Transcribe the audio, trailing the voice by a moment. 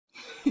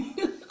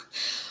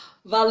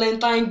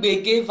Valentine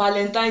Bege,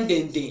 Valentine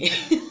Dende.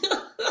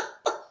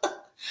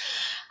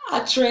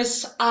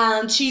 Actress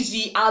and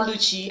cheesy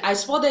Alichi, I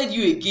spotted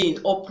you again.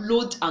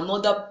 Upload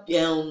another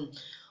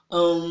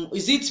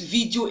is it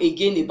video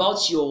again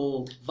about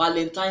your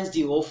Valentine's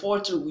Day or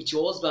photo with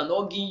your husband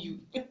hugging you?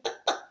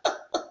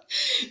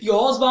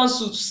 Your husband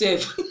suit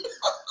self.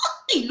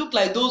 It look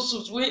like those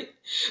suits where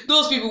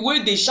those people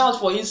where they shout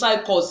for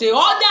inside call say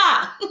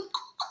order.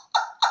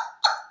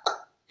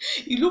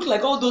 You look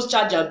like all those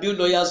charge and bill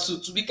lawyer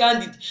suits. To be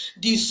candid,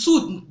 the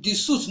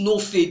suit no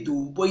fade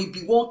though, but it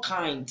be one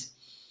kind.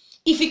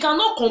 If you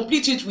cannot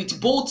complete it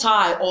with bow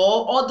tie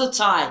or other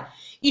tie,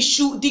 it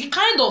should the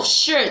kind of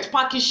shirt,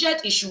 packing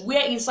shirt, it should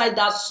wear inside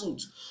that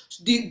suit.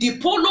 The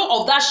polo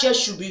of that shirt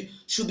should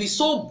be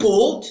so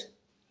bold.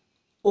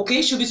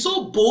 Okay, should be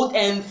so bold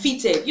and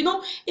fitted. You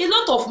know, a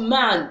lot of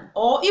men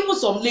or even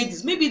some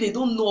ladies, maybe they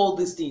don't know all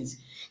these things.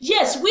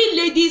 Yes, we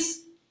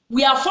ladies,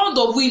 we are fond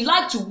of, we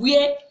like to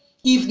wear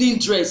evening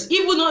dress,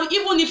 even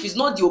if it's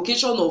not the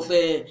occasion of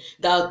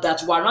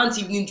that warrant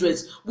evening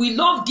dress. We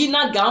love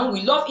dinner gown,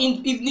 we love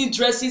evening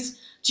dresses.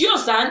 Do you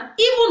understand?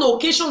 Even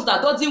occasions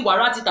that doesn't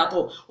warrant it at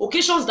all,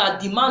 occasions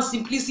that demand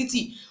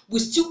simplicity,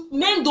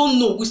 men don't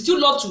know, we still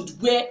love to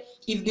wear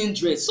evening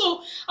dress.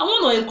 So I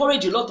want to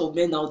encourage a lot of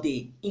men out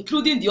there,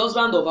 including the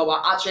husband of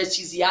our actress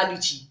cheesy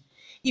Alichi.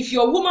 If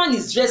your woman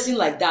is dressing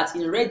like that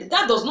in red,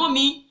 that does not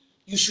mean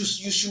you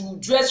should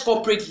dress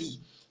corporately.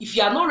 If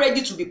you are not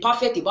ready to be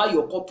perfect about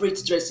your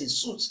corporate dressing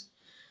suit,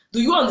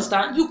 do you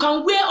understand? You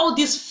can wear all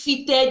this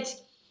fitted,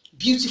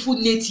 beautiful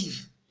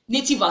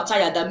native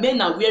attire that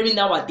men are wearing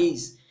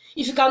nowadays.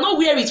 If you cannot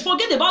wear it,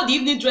 forget about the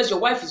evening dress your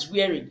wife is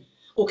wearing.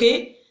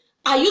 Okay?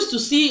 I used to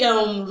see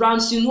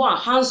Ramsey Noah,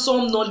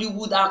 handsome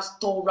Nollywood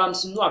actor,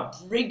 Ramsey Noah,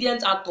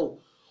 brilliant actor,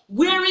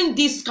 wearing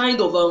this kind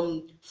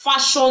of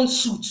fashion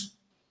suit.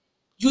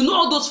 You know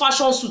all those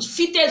fashion suits,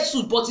 fitted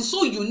suit, but it's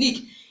so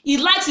unique. He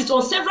likes it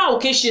on several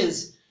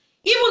occasions.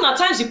 Even at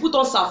times he put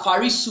on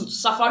safari suit.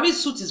 Safari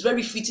suit is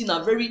very fitting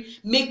and very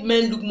make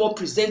men look more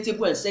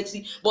presentable and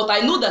sexy. But I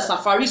know that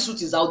safari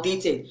suit is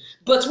outdated.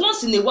 But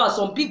once in a while,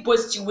 some big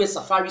boys still wear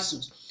safari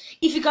suit.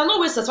 If you cannot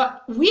wear safari,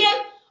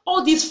 wear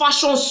all these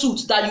fashion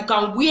suits that you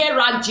can wear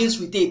rag jeans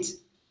with it.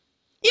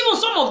 Even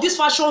some of these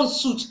fashion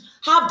suits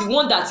have the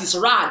one that is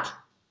rag.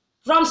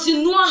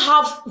 Ramsey Noah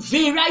have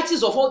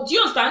varieties of all. Do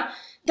you understand?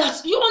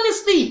 That you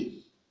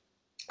honestly,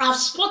 I've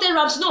spotted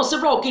Ramsey Noah on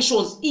several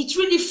occasions. It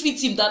really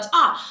fits him that,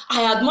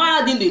 I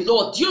admired him a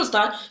lot. Do you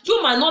understand?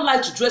 You might not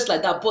like to dress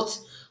like that, but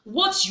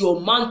what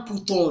your man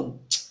put on,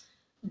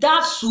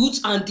 that suit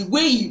and the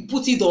way he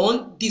put it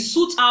on, the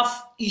suit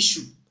have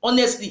issue,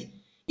 honestly.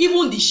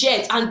 Even the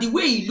shirt and the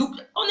way he look,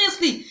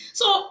 honestly.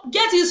 So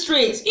get it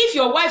straight. If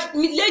your wife,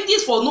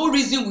 ladies for no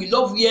reason we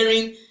love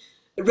wearing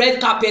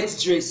red carpet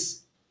dress.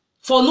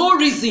 For no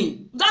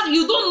reason. That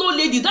you don't know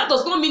ladies, that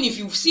does not mean if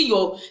you see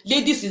your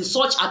ladies in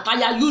such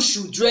attire, you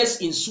should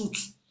dress in suit.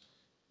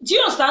 Do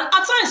you understand?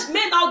 At times,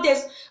 men out there,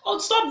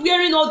 stop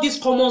wearing all these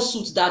common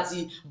suits, that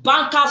the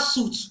banker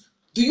suits.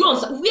 Do you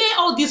understand? Wear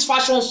all these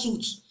fashion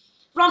suits.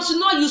 Ramsey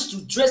Noah used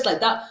to dress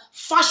like that,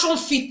 fashion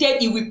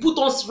fitted. He will put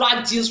on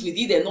rag jeans with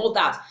it and all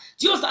that.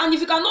 Do you understand? And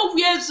if you cannot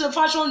wear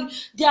fashion,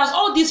 there's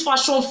all these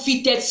fashion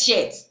fitted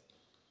shirts.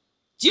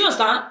 Do you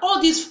understand?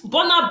 All this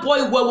Burna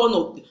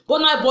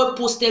Boy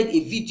posted a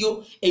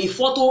video, a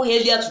photo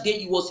earlier today.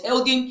 He was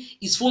holding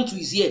his phone to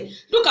his ear.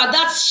 Look at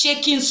that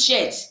shaking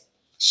shirt,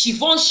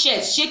 chiffon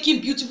shirt, shaking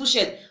beautiful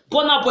shirt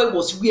Burna Boy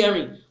was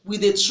wearing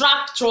with a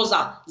track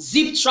trouser,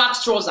 zip track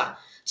trouser.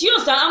 Do you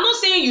understand? I'm not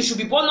saying you should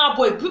be Burna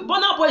Boy.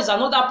 Burna Boy is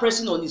another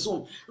person on his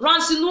own.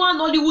 Ramsey Noah,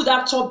 Nollywood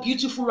actor,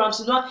 beautiful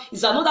Ramsey Noah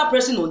is another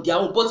person on their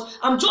own. But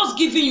I'm just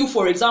giving you,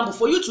 for example,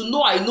 for you to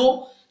know, I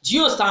know. Do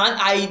you understand?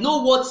 I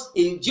know what.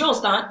 Do you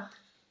understand?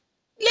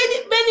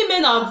 Many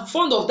men are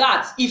fond of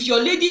that. If your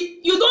lady,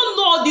 you don't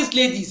know all these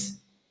ladies.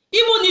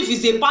 Even if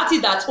it's a party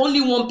that only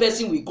one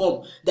person will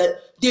come, that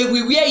they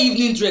will wear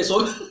evening dress.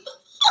 Or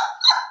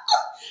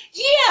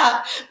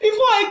yeah.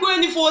 Before I go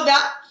any further,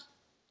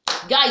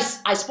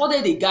 guys, I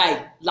spotted a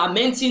guy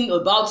lamenting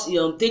about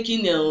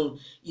taking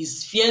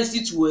his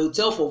fiancée to a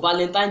hotel for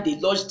Valentine. They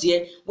lodged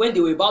there. When they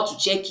were about to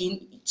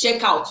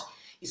check out.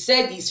 He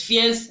said his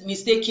fiancée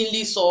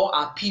mistakenly saw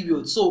her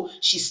period, so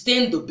she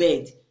stained the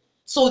bed.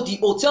 So the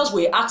hotels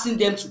were asking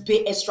them to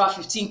pay extra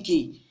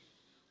 15K.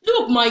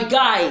 Look, my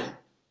guy,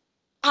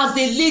 as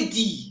a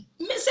lady,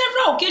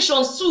 several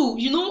occasions too,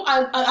 you know,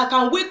 I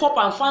can wake up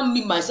and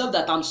find myself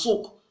that I'm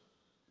soaked.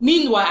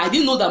 Meanwhile, I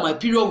didn't know that my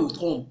period would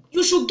come.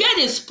 You should get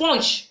a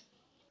sponge,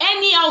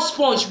 anyhow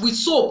sponge with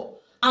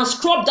soap, and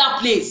scrub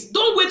that place.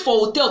 Don't wait for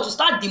hotel to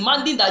start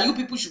demanding that you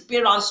people should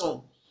pay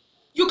ransom.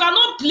 You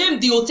cannot blame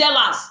the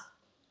hotelers.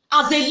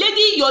 As a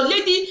lady,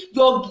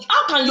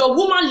 how can your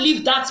woman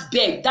leave that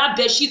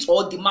bed sheet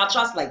or the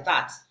mattress like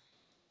that?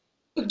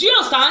 Do you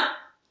understand?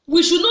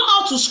 We should know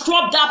how to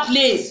scrub that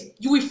place.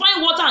 You will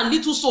find water and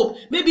little soap,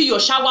 maybe your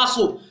shower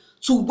soap,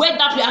 to wet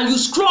that place and you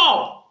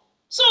scrub.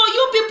 So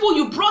you people,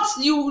 you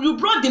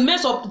brought the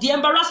mess up, the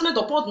embarrassment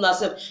upon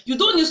yourself. You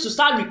don't need to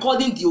start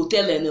recording the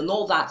hotel and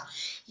all that.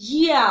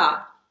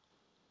 Yeah.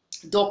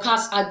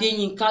 Dorcas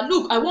Adeyinka,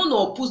 look, I want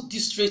to put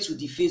this straight to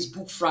the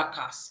Facebook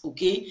fracas,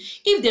 okay?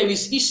 If there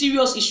is a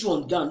serious issue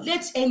on ground,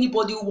 let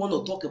anybody who want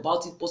to talk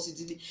about it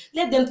positively,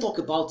 let them talk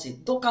about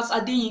it. Dorcas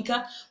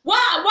Adeyinka,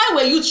 why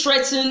were you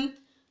threatening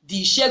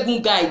the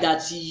Segun guy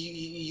that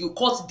you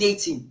caught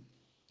dating?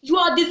 You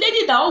are the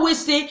lady that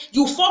always say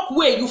you fuck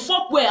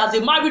well as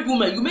a married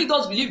woman. You make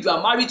us believe you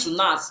are married to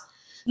Nas,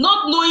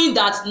 not knowing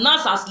that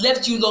Nas has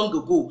left you long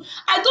ago.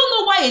 I don't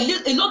know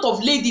why a lot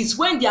of ladies,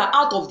 when they are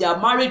out of their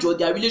marriage or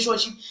their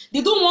relationship,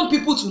 they don't want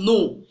people to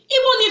know. Even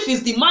if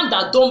it's the man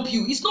that dumped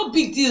you, it's no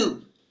big deal.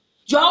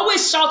 You are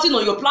always shouting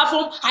on your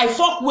platform, I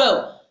fuck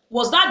well.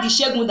 Was that the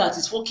Segun that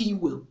is fucking you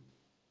well?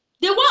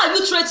 Then why are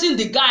you threatening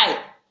the guy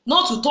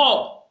not to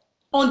talk?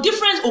 On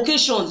different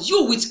occasions,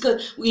 you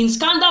in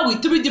scandal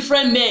with 3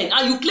 different men,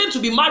 and you claim to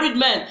be married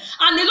men,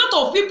 and a lot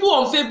of people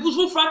on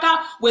Facebook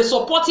fracas were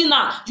supporting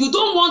her. You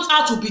don't want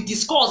her to be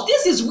discussed.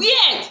 This is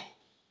weird.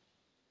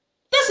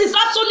 This is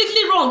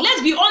absolutely wrong.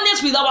 Let's be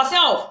honest with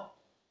ourselves.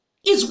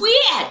 It's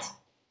weird.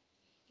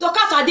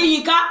 Dorcas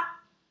Adeyinka,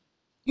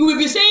 you will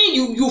be saying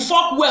you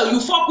fuck well,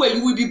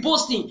 you will be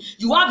boasting.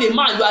 You have a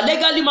man, you are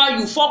legally married,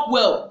 you fuck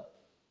well.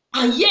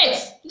 And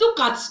yet, look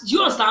at, do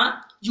you understand?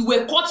 You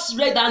were caught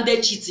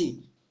red-handed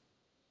cheating.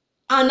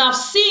 And I've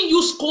seen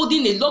you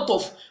scolding a lot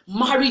of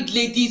married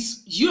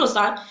ladies. You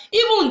understand?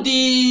 Even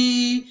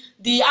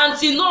the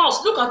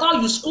anti-nurse, look at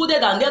how you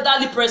scolded an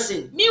elderly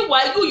person.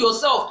 Meanwhile, you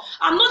yourself,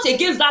 I'm not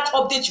against that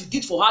update you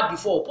did for her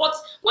before. But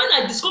when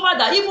I discovered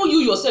that even you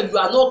yourself, you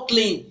are not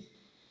clean.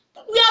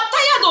 We are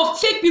tired of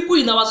fake people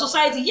in our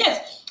society.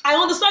 Yes, I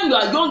understand you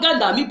are younger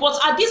than me, but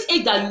at this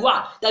age that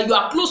you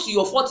are close to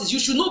your 40s, you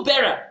should know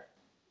better.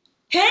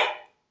 Hey?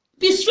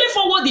 Be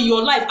straightforward in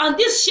your life. And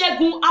this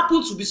Segun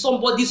happens to be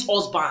somebody's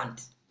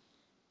husband.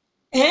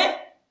 Eh?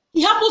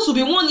 He happens to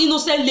be one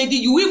innocent lady.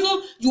 You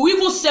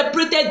even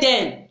separated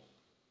them.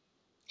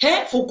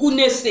 Eh? For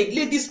goodness sake,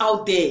 ladies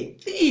out there,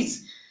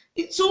 please.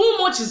 To whom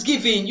much is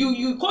given?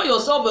 You call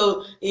yourself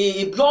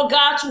a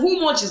blogger. To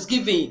whom much is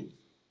given?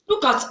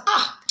 Look, I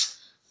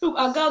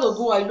gotta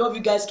go. I love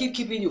you guys. Keep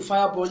keeping your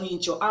fire burning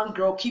into your hand,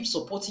 girl. Keep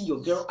supporting your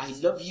girl. I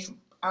love you,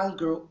 and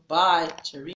girl. Bye. Cherry.